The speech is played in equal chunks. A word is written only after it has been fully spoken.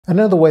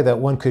Another way that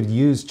one could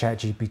use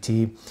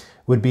ChatGPT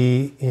would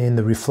be in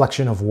the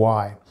reflection of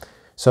why.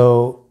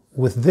 So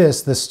with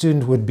this, the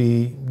student would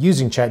be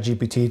using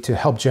ChatGPT to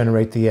help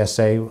generate the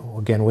essay,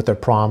 again, with their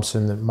prompts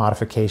and the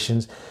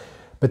modifications.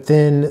 But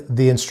then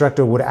the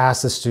instructor would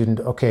ask the student,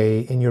 okay,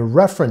 in your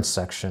reference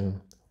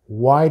section,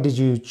 why did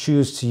you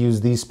choose to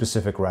use these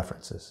specific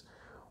references?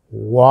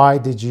 Why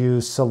did you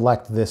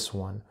select this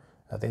one?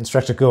 The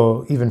instructor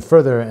go even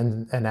further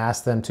and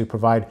ask them to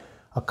provide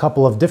a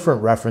couple of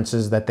different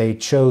references that they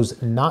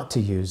chose not to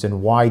use,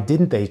 and why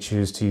didn't they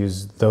choose to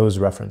use those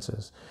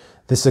references?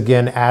 This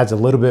again adds a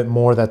little bit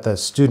more that the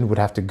student would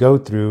have to go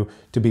through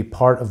to be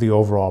part of the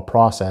overall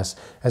process,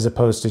 as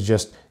opposed to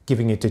just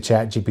giving it to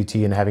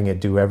ChatGPT and having it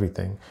do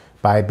everything.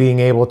 By being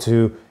able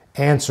to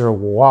answer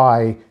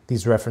why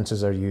these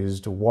references are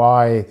used,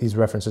 why these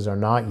references are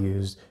not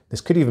used,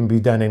 this could even be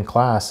done in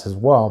class as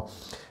well.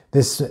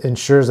 This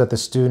ensures that the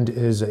student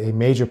is a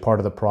major part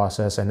of the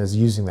process and is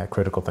using that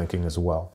critical thinking as well.